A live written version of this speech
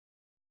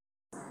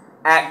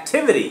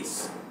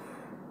Activities.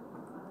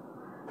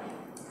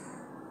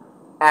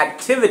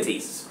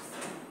 Activities.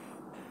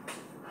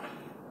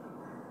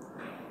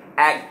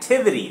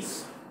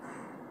 Activities.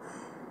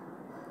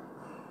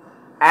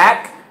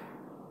 Active.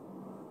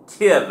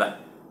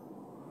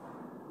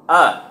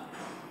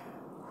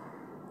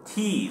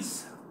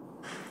 Tease.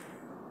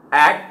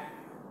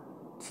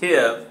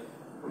 Active.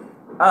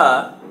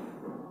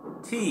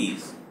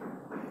 Tease.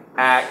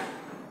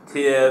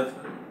 Active.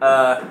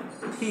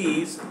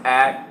 Tease.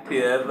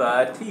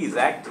 Activities.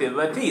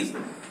 Activities.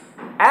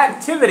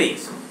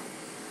 Activities.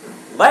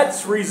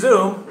 Let's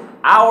resume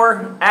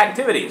our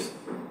activities.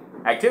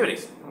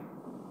 Activities.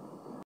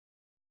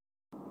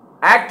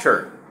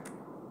 Actor.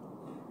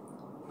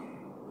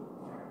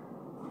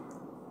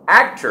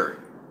 Actor.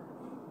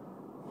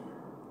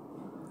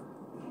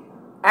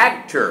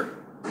 Actor.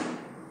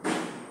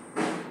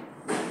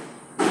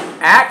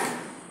 Actor.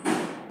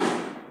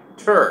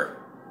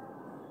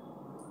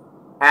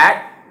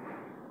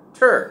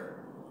 Actor.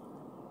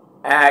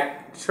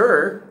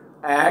 Actor.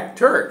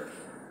 Actor.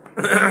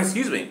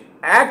 Excuse me.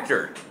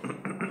 Actor.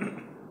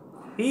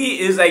 He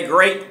is a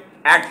great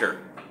actor.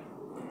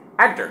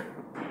 Actor.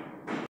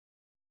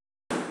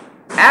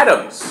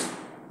 Adams.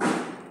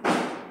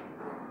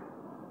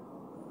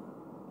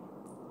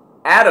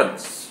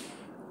 Adams.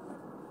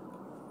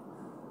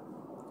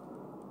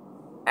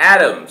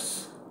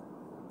 Adams.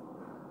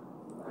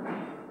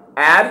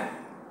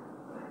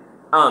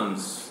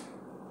 Add-ums.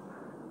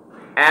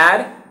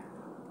 Add-ums.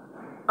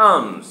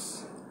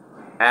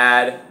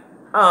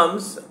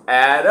 Add-ums.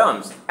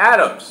 Add-ums.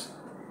 Adams.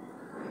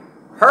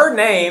 Her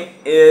name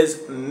is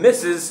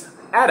Mrs.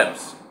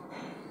 Adams.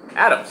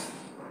 Adams.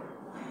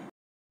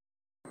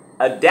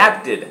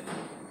 Adapted.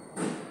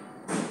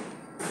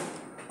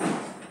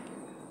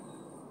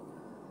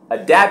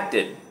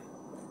 Adapted.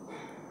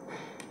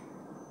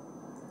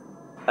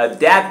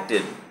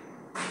 Adapted.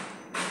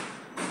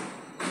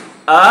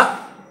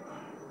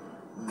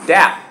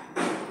 Adapted.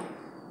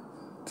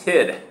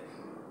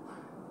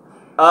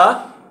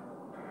 Adapted.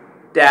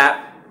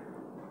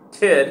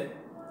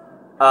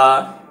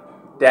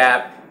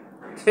 Adapted.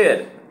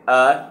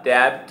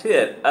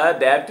 Adapted.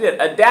 Adapted.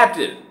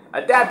 Adapted.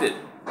 Adapted.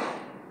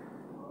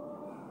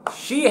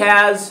 She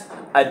has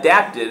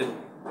adapted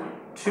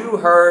to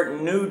her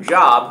new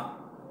job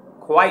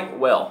quite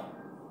well.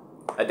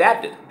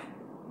 Adapted.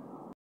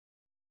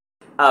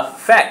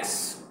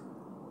 Affects.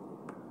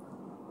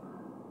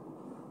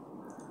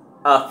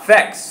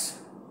 Affects.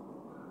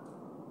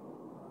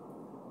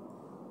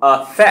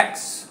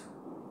 Affects.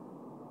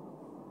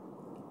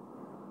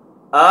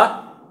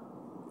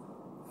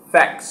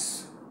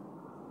 Affects.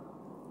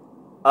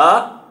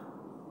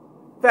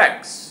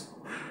 Affects.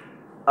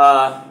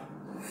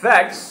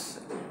 Affects.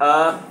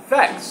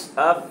 Affects.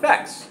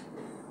 Affects.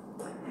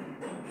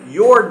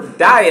 Your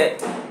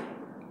diet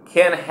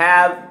can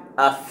have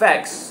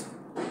effects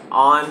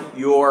on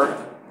your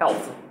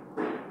health.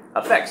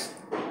 Effects.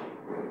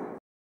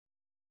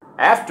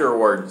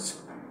 Afterwards.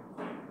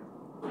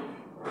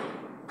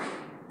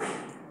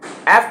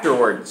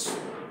 Afterwards.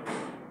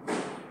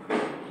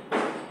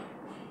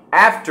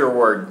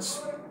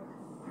 Afterwards.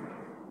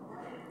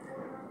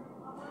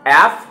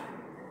 After.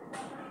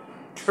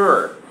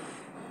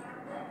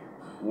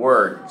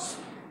 Words.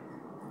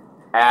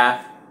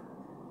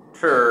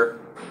 After.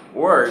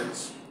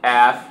 Words.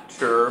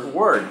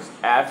 Afterwards.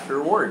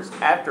 Afterwards.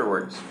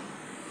 Afterwards.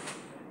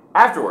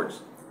 Afterwards.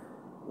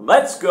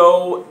 Let's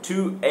go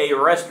to a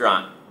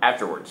restaurant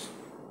afterwards.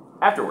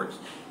 Afterwards.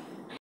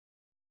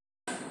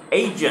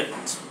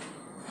 Agent.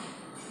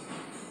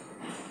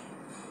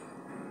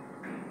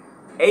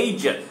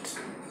 Agent.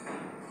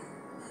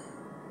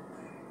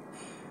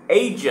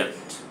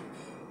 Agent.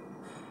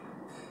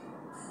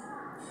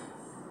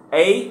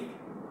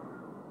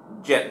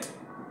 Agent.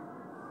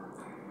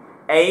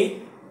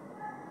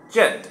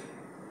 Agent.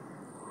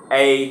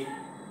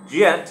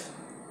 Agent.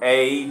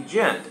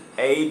 Agent.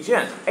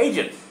 Agent.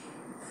 Agent.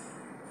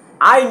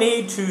 I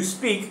need to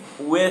speak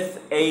with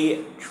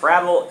a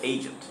travel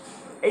agent.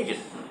 Agent.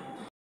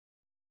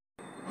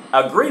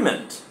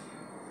 Agreement.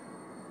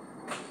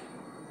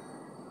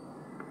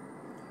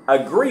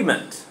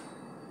 Agreement.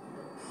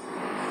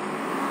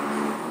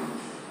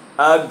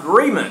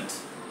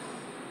 Agreement.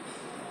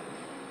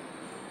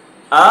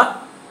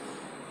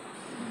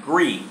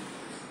 Agree.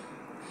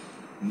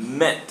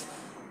 Meant.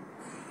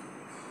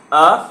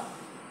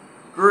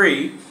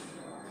 Agree.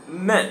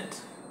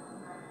 Meant.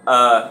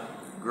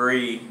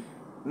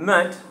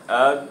 Agreement.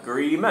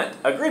 Agreement.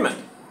 Agreement.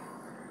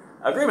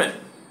 Agreement.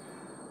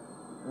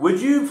 Would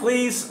you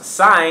please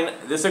sign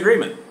this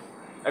agreement?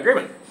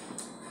 Agreement.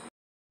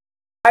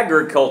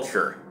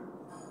 Agriculture.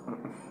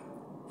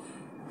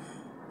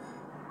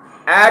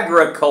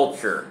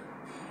 Agriculture.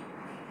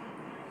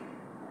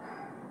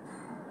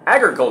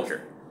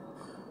 Agriculture.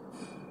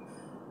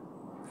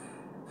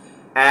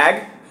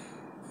 Ag.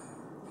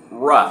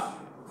 Rough.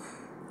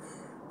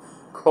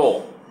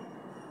 Coal.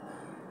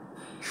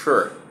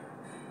 Sure.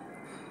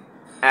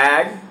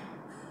 Ag.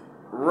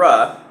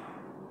 Rough.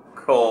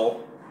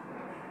 Coal.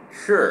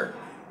 Sure.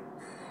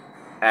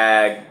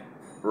 agriculture,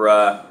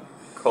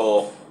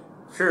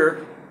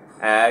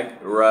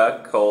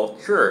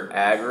 agriculture,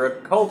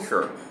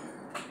 agriculture,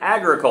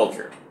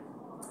 agriculture.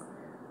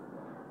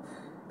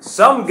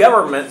 Some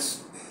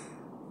governments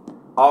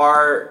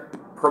are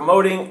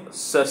promoting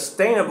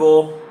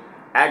sustainable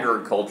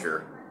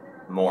agriculture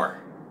more.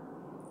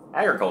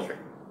 Agriculture.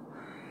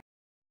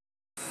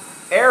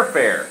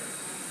 Airfare.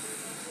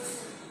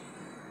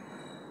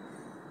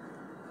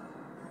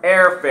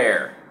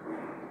 Airfare.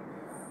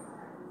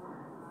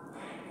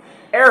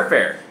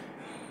 Airfare.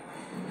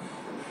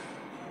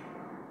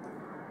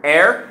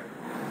 Air.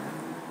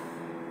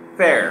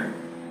 Fare.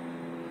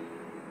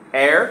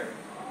 Air.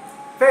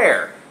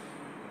 Fare.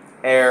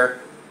 Air.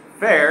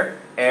 Fare.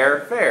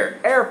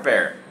 Airfare.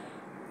 Airfare.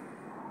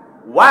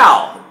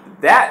 Wow,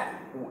 that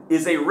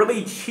is a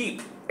really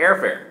cheap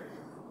airfare.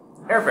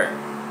 Airfare.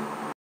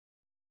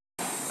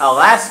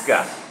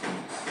 Alaska.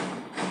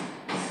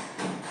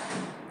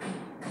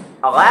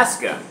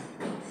 Alaska.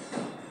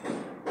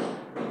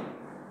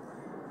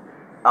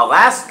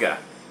 Alaska.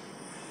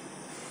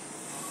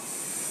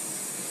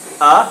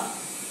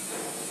 Alaska.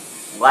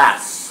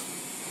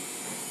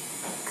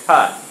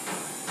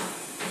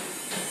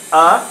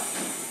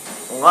 Alaska.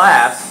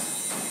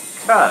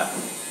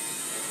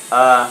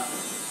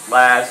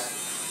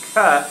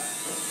 Alaska.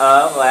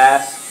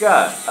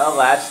 Alaska.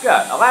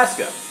 Alaska.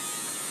 Alaska.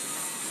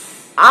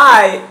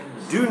 I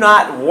do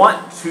not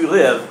want to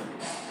live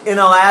in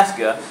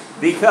Alaska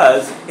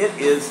because it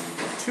is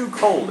too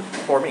cold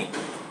for me.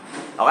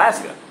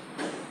 Alaska.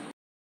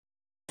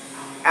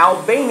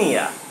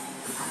 Albania.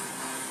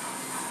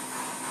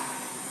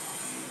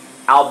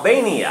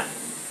 Albania.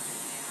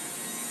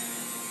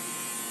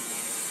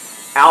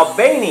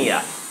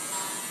 Albania.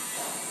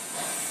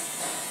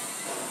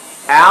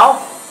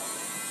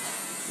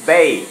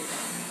 Al-bay.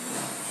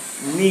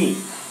 Ni.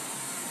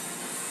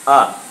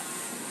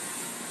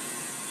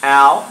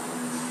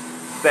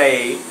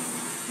 Al-bay.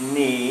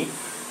 Ni.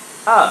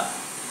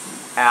 Albania.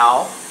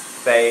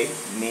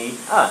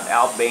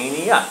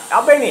 Albania.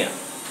 Albania.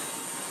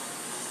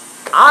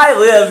 I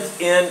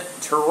lived in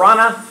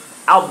Tirana,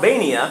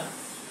 Albania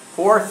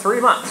for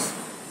 3 months.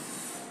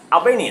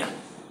 Albania.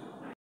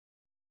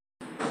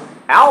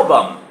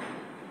 Album.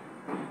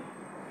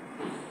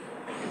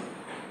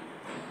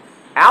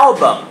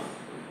 Album.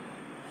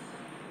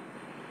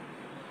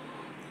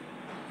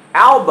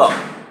 Album.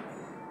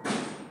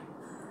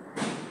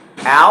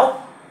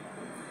 Album.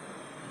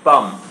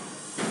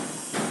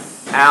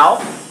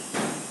 Album.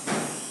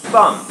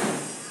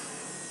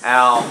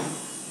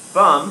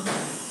 Album.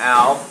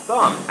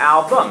 Album.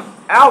 Album.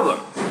 Album.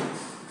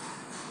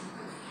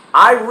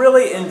 I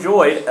really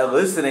enjoyed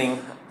listening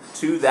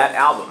to that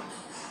album.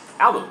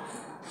 Album.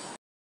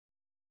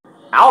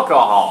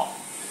 Alcohol.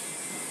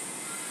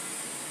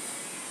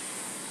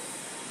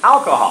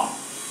 Alcohol.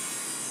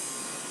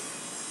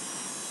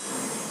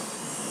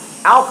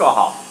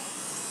 Alcohol.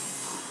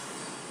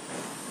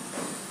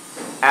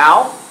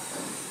 Al.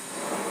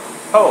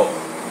 Ho.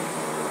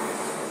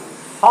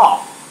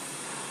 Ha.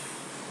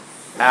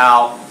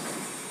 Al.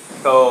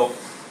 Co.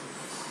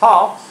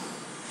 Ha.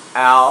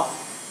 Al.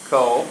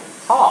 Co.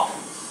 Ha.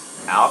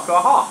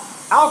 Alcohol.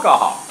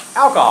 Alcohol.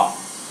 Alcohol.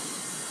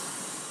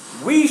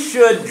 We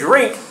should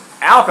drink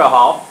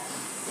alcohol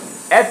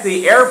at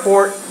the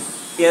airport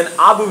in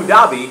Abu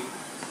Dhabi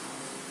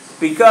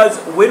because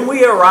when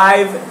we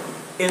arrive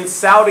in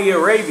Saudi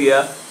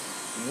Arabia,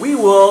 we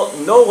will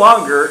no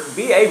longer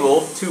be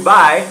able to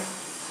buy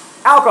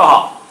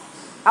alcohol.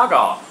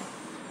 Alcohol.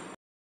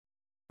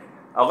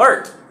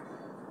 Alert.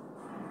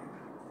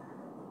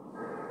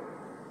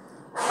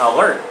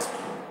 Alert.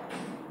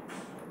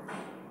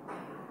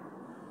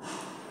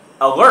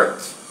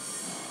 Alert.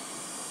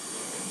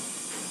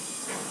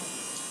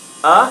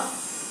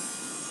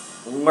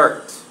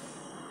 Alert.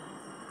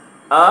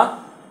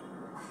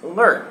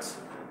 Alert.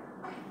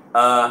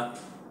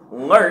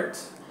 Alert.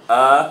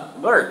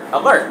 Alert.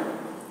 Alert.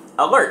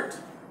 Alert.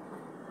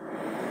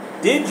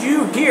 Did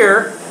you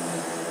hear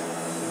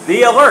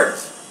the alert?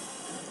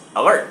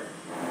 Alert.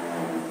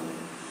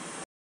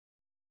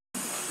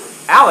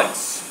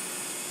 Alex.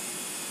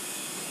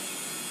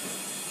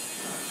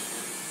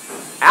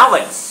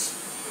 Alex.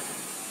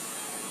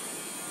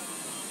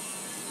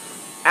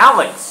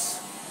 Alex.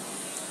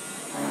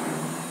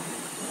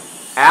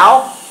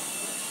 Al.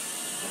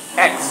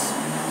 X.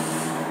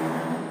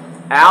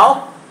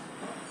 Al.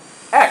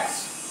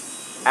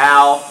 X.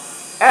 Al.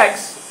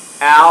 X.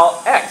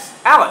 Al. X.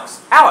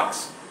 Alex.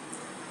 Alex.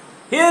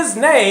 His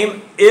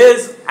name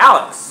is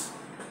Alex.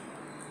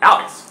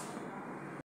 Alex.